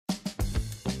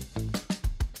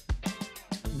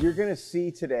You're gonna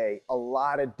see today a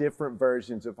lot of different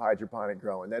versions of hydroponic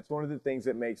growing. That's one of the things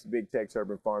that makes Big Tex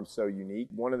Urban Farms so unique.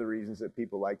 One of the reasons that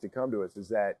people like to come to us is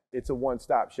that it's a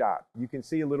one-stop shop. You can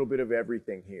see a little bit of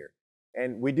everything here.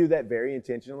 And we do that very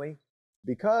intentionally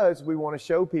because we want to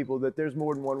show people that there's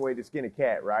more than one way to skin a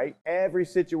cat, right? Every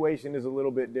situation is a little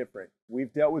bit different.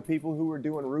 We've dealt with people who were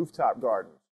doing rooftop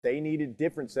gardens. They needed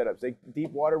different setups. Deep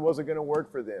water wasn't going to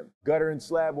work for them. Gutter and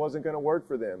slab wasn't going to work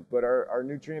for them. But our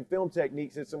nutrient film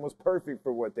technique system was perfect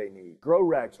for what they need. Grow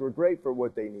racks were great for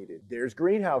what they needed. There's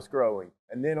greenhouse growing.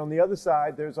 And then on the other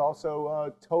side, there's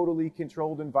also totally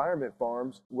controlled environment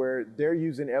farms where they're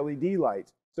using LED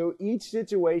lights. So each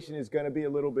situation is going to be a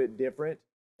little bit different.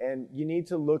 And you need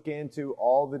to look into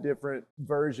all the different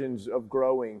versions of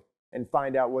growing and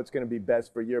find out what's going to be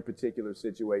best for your particular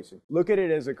situation. Look at it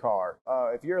as a car.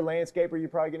 If you're a landscaper, you're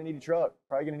probably going to need a truck,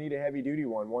 probably going to need a heavy duty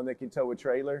one that can tow a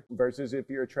trailer, versus if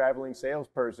you're a traveling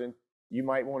salesperson, you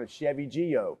might want a Chevy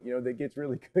Geo, that gets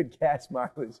really good gas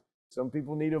mileage. Some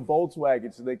people need a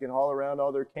Volkswagen so they can haul around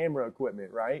all their camera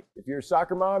equipment, right? If you're a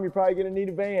soccer mom, you're probably going to need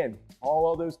a van, haul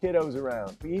all those kiddos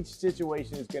around. Each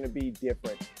situation is going to be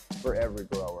different for every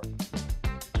grower.